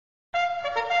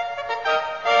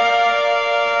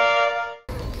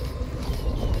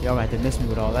Y'all had to miss me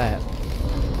with all that.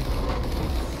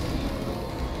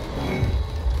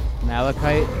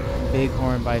 Malachite,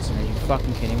 Bighorn Bison. Are you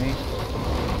fucking kidding me?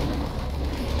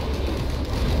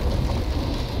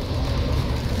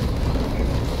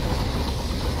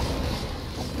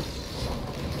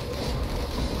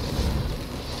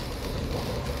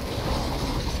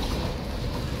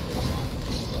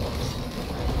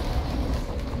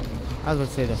 I was going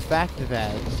to say the fact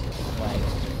that, like,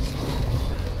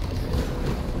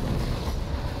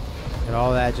 that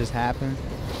all that just happened.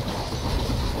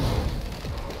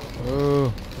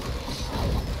 Ooh.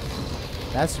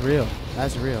 That's real.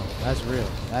 That's real. That's real.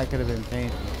 That could have been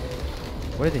painful.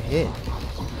 What did it hit?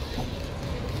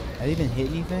 Did it even hit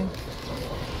anything?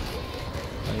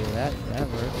 Oh yeah, that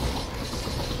works.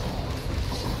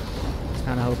 I was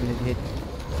kind of hoping it hit.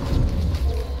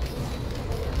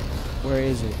 Where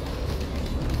is it?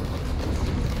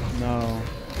 No.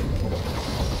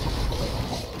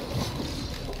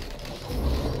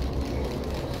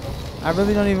 I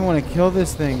really don't even want to kill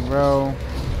this thing, bro.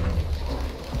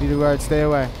 Be the guard, stay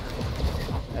away.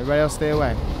 Everybody else, stay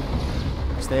away.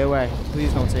 Stay away.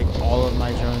 Please don't take all of my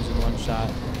drones in one shot.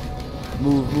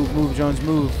 Move, move, move, drones,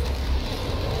 move.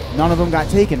 None of them got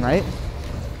taken, right?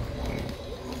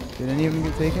 Did any of them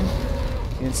get taken?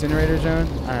 The incinerator drone?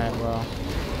 Alright, well.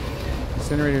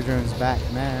 Incinerator drone's back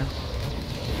now.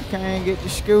 Can't get to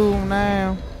school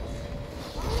now.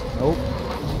 Nope.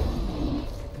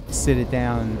 Sit it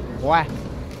down. Whack.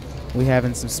 We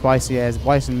having some spicy ass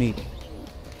bison meat.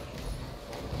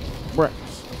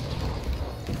 Breakfast.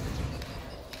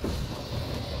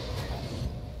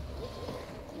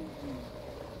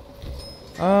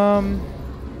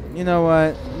 You know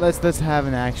what? Let's have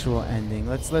an actual ending.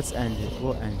 Let's end it.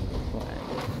 We'll end it. We'll end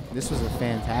it. This was a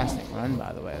fantastic run,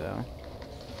 by the way, though.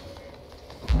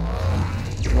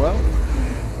 Well,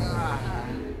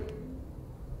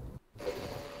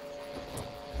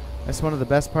 that's one of the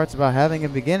best parts about having a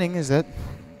beginning, is that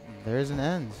there's an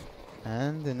end,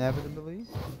 and inevitably,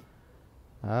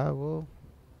 we'll,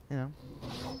 you know,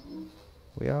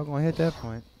 we all gonna hit that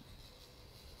point.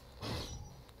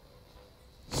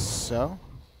 So,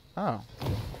 oh,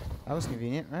 that was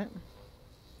convenient, right?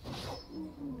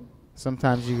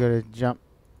 Sometimes you gotta jump.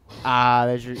 Ah,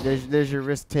 there's your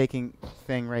risk-taking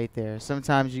thing right there.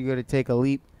 Sometimes you gotta take a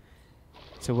leap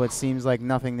to what seems like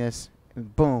nothingness,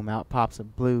 and boom, out pops a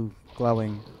blue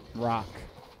glowing rock.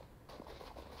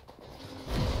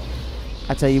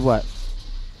 I tell you what,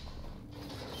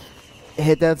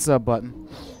 hit that sub button,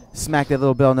 smack that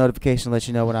little bell notification to let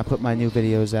you know when I put my new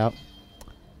videos out,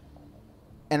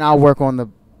 and I'll work on the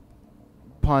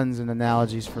puns and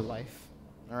analogies for life.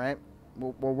 All right,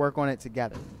 we'll work on it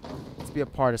together. Let's be a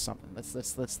part of something.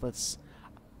 Let's.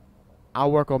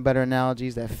 I'll work on better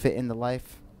analogies that fit into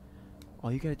life.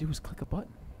 All you gotta do is click a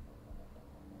button.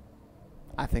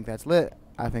 I think that's lit.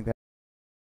 I think that.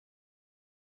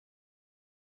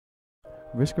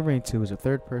 Risk of Rain 2 is a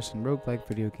third-person roguelike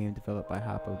video game developed by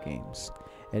Hoppo Games.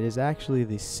 It is actually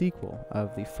the sequel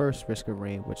of the first Risk of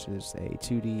Rain, which is a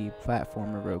 2D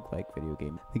platformer roguelike video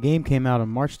game. The game came out on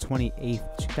March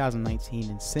 28th, 2019,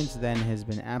 and since then has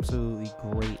been absolutely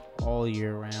great all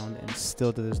year round, and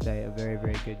still to this day a very,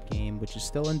 very good game, which is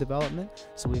still in development,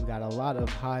 so we've got a lot of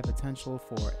high potential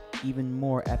for even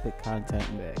more epic content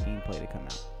and gameplay to come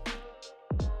out.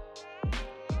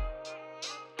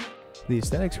 The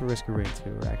aesthetics for Risk of Rain 2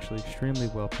 are actually extremely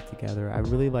well put together. I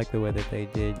really like the way that they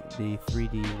did the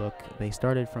 3D look. They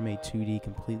started from a 2D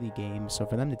completely game, so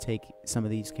for them to take some of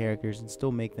these characters and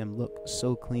still make them look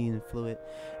so clean and fluid,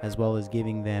 as well as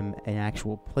giving them an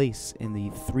actual place in the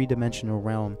three-dimensional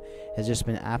realm, has just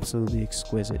been absolutely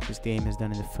exquisite. This game has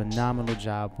done a phenomenal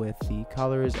job with the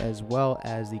colors as well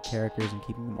as the characters and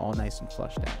keeping them all nice and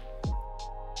flushed out.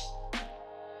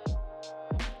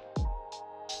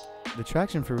 The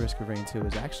traction for Risk of Rain 2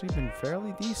 has actually been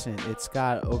fairly decent. It's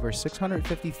got over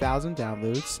 650,000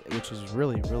 downloads, which is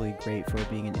really, really great for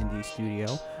being an indie studio.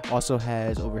 Also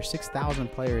has over 6,000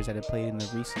 players that have played in the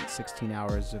recent 16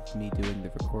 hours of me doing the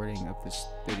recording of this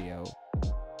video.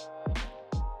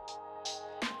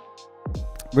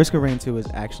 Risk of Rain 2 is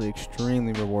actually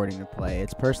extremely rewarding to play.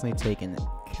 It's personally taken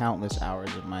countless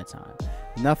hours of my time.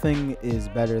 Nothing is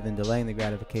better than delaying the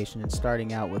gratification and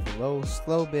starting out with a low,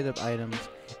 slow bit of items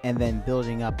and then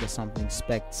building up to something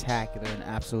spectacular and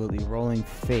absolutely rolling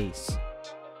face.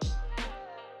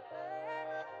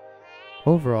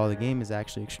 Overall, the game is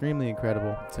actually extremely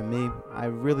incredible to me. I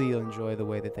really enjoy the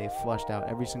way that they flushed out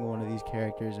every single one of these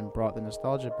characters and brought the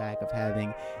nostalgia back of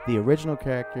having the original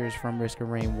characters from Risk of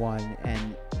Rain 1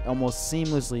 and almost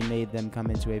seamlessly made them come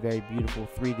into a very beautiful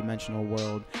three-dimensional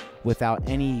world without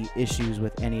any issues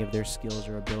with any of their skills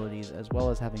or abilities, as well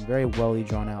as having very well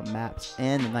drawn out maps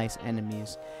and nice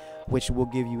enemies, which will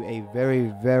give you a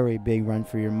very, very big run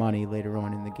for your money later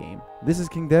on in the game. This is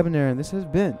King Debonair, and this has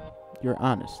been your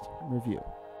honest review.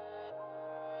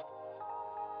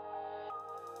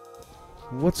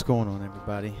 What's going on,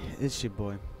 everybody? It's your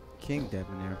boy, King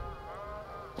Debonair,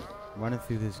 running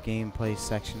through this gameplay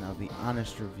section of the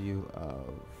honest review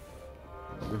of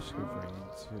Risk of Rain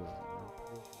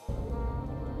 2.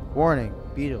 Warning,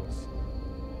 beetles.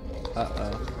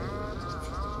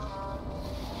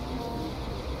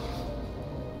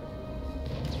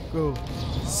 Go,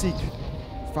 seek,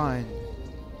 find.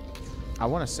 I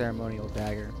want a ceremonial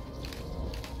dagger.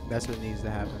 That's what needs to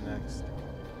happen next.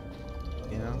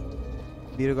 You know?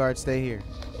 Beetle guard, stay here.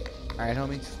 Alright,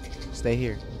 homie? Stay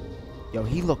here. Yo,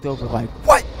 he looked over like,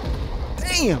 what?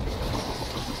 Damn!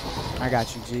 I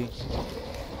got you, G.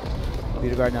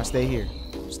 Beetle guard, now stay here.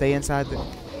 Stay inside the...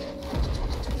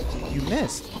 You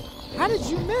missed. How did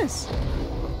you miss?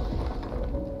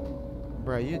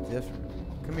 Bro, you're different.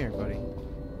 Come here, buddy.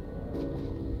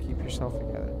 Keep yourself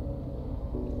together.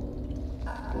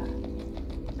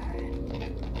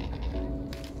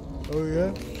 Oh,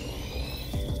 yeah?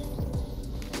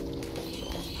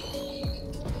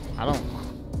 I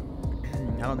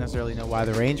don't necessarily know why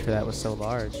the range for that was so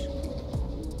large.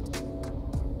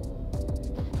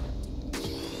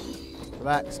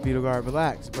 Relax, Beetle guard,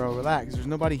 relax, bro, relax. There's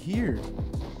nobody here.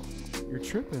 You're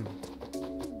tripping.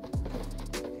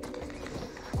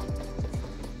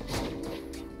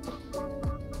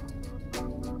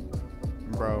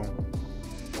 Bro.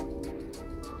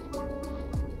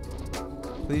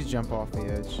 Please jump off the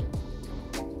edge.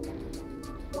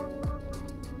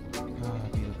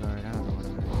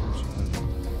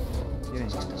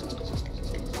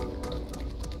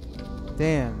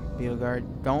 Damn, Beetle guard,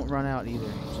 don't run out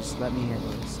either. Just let me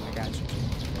handle this. I got you.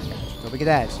 I got you. Go look at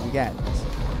that. We got this.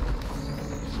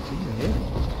 What are you hitting?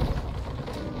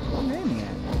 What are you aiming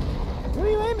at? What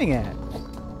are you aiming at?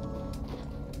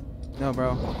 No,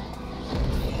 bro.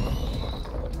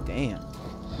 Damn.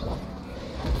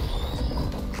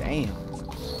 Damn.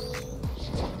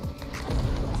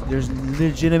 There's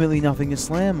legitimately nothing to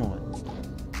slam on.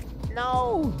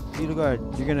 No! Beetle guard,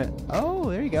 you're gonna... Oh,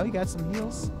 there you go. You got some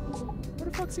heals. Where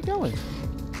the fuck's he going?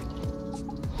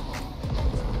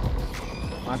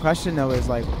 My question though is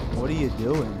like, what are you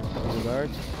doing, Beetle guard?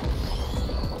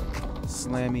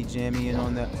 Slammy jammy in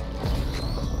on that.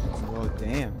 Whoa,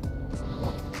 damn.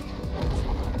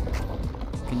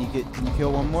 Can you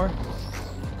kill one more?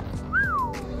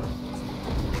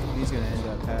 He's gonna end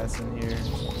up passing here.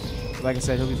 Like I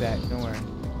said, he'll be back. Don't worry.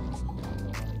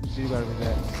 Beetle guard will be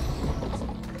back.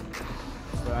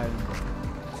 So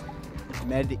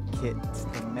medic kit,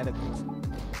 the medical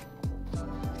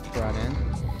brought in.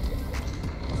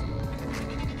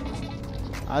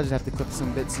 I'll just have to clip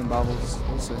some bits and bobbles.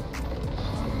 We'll see.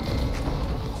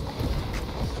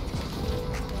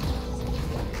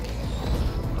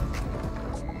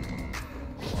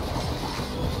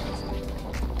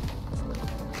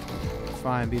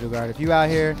 Fine, Beetle guard. If you out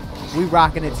here, we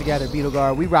rocking it together, Beetle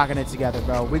guard. We rocking it together,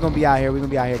 bro. We gonna be out here. We gonna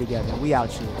be out here together. We out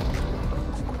here.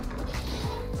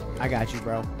 I got you,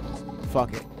 bro.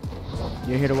 Fuck it.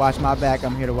 You're here to watch my back.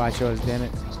 I'm here to watch yours, damn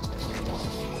it.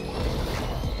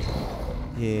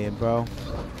 Yeah, bro.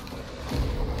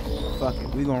 Fuck it.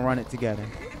 We gonna run it together.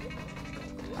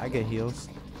 I get heals.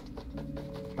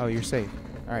 Oh, you're safe.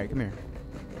 Alright, come here.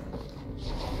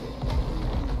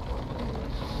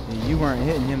 Yeah, you weren't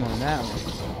hitting him on that one.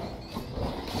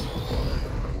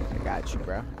 I got you,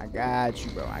 bro. I got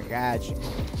you, bro. I got you.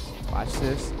 Watch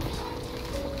this.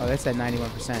 Oh, that's at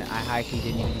 91%. I high-key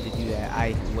didn't even need to do that.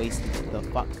 I wasted the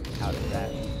fuck out of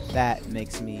that. That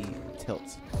makes me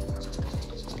tilt.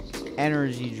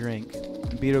 Energy drink.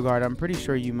 Beetle guard, I'm pretty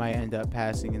sure you might end up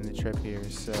passing in the trip here,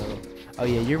 so... Oh,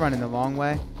 yeah, you're running the long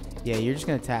way? Yeah, you're just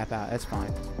gonna tap out. That's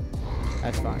fine.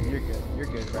 That's fine. You're good. You're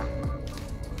good, bro.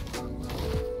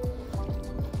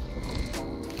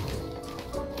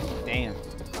 Damn.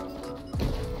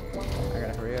 I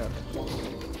gotta hurry up.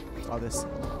 All this...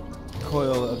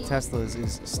 coil of Teslas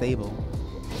is stable.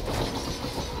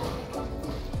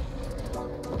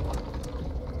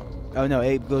 Oh no,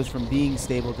 it goes from being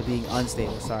stable to being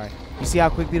unstable. Sorry. You see how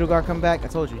quick Beetle guard come back? I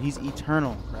told you, he's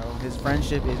eternal, bro. His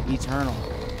friendship is eternal.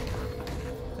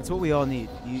 That's what we all need.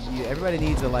 Everybody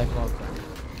needs a lifelong friend.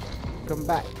 Come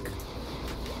back.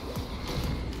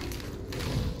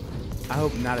 I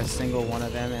hope not a single one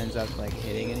of them ends up like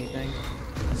hitting anything.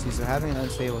 See, so having an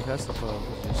unstable Tesla coil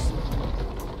is just...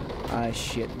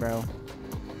 shit, bro.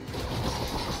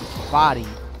 body.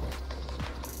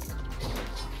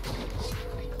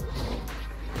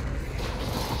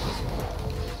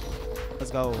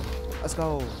 Let's go. Let's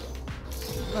go.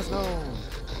 Let's go.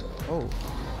 Oh.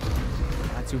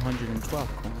 At 212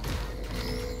 coin.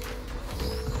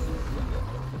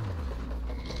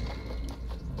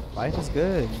 Life is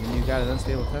good when you got an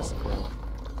unstable testicle.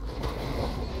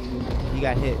 He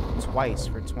got hit twice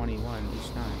for 21 each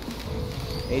time.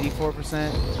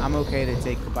 84%. I'm okay to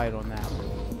take the bite on that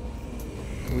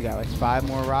one. We got like 5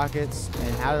 more rockets.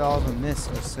 And how did all of them miss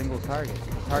a single target?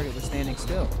 The target was standing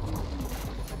still.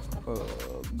 Oh,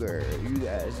 girl, you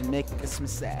guys make us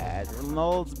sad.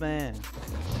 Reynolds, man.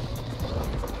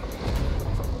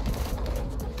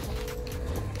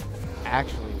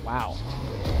 Actually, wow.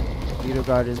 Beetle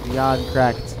Guard is beyond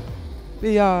cracked.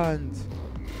 Beyond.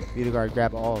 Beetle Guard,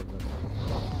 grab all of them.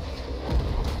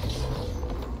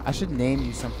 I should name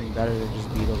you something better than just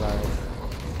Beetle Guard.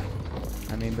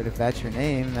 I mean, but if that's your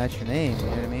name, that's your name. You know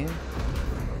what I mean?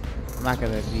 I'm not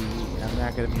gonna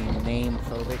be name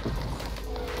phobic.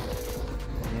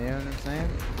 You know what I'm saying?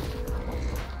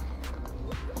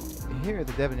 Here at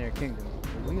the Debonair Kingdom,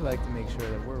 we like to make sure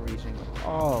that we're reaching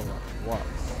all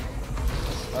walks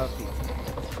of people.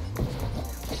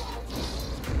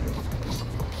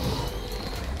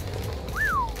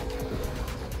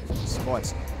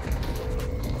 Spicy.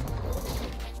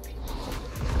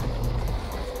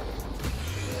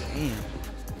 Damn.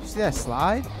 You see that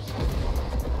slide?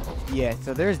 Yeah,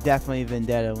 so there's definitely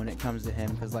vendetta when it comes to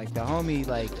him, because like the homie,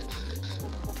 like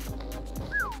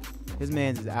his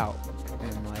man's is out,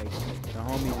 and like the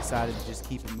homie decided to just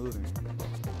keep it moving.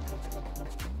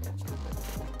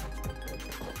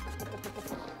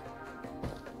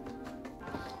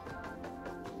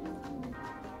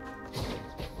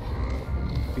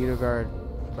 Beetle Guard,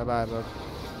 bye bye, bub.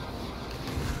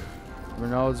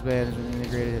 Reynolds band has been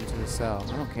integrated into the cell.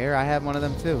 I don't care, I have one of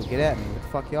them too. Get at me, what the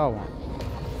fuck y'all want?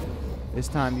 This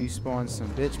time you spawn some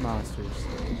bitch monsters.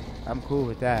 I'm cool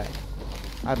with that.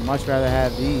 I'd much rather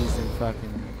have these than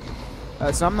fucking...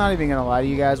 so I'm not even gonna lie to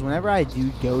you guys. Whenever I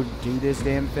do go do this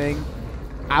damn thing,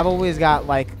 I've always got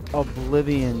like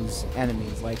Oblivion's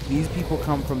enemies. Like these people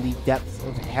come from the depths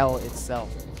of hell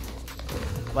itself.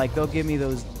 Like they'll give me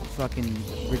those fucking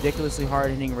ridiculously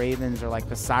hard-hitting ravens or like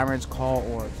the Siren's Call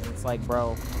orbs. And it's like,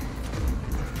 bro,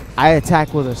 I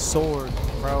attack with a sword,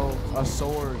 bro. A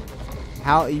sword.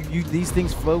 How these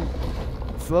things float,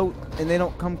 and they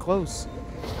don't come close.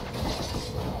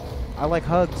 I like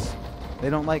hugs. They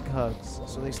don't like hugs,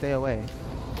 so they stay away.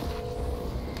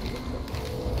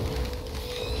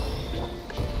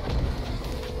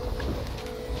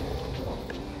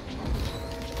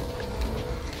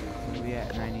 Where we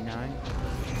at? 99?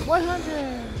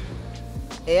 100!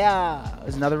 Yeah!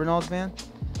 There's another Reynolds man.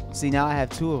 See, now I have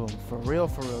 2 of them. For real,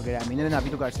 get at me. No,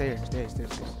 Beetle Guard, stay here. Stay.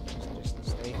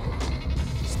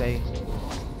 Stay.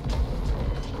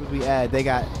 Who'd we add? They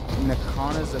got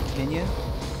Nakana's opinion.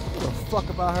 Give a fuck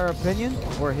about her opinion?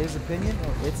 Or his opinion?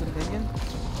 Or its opinion?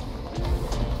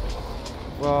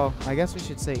 Well, I guess we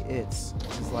should say its.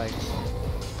 It's like,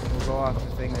 we'll go off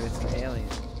the thing that it's an alien.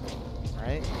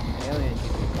 Right? An alien can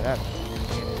be whatever.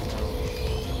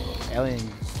 Alien.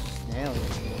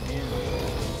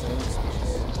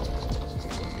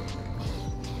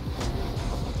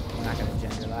 I'm not gonna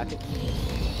gender lock it.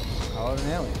 Call it an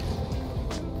alien.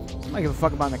 I don't give a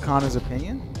fuck about Nakana's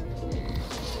opinion.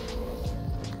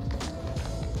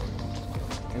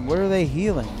 And where are they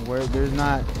healing? Where they're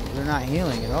not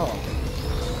healing at all.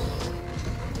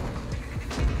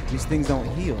 These things don't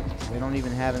heal. They don't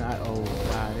even have an oh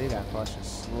god, they got bunch of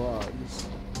slugs.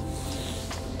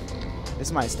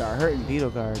 This might start hurting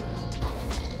Beetle Guard.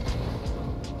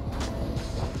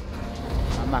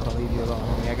 I'm not gonna leave you alone,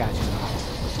 homie. I got you.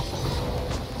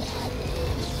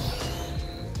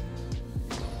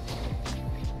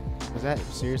 Was that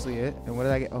seriously it? And what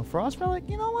did I get? Oh, Frost Relic?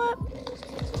 You know what?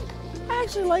 I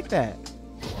actually like that.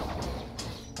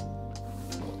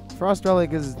 Frost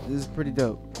Relic is pretty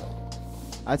dope.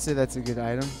 I'd say that's a good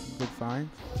item. Good find.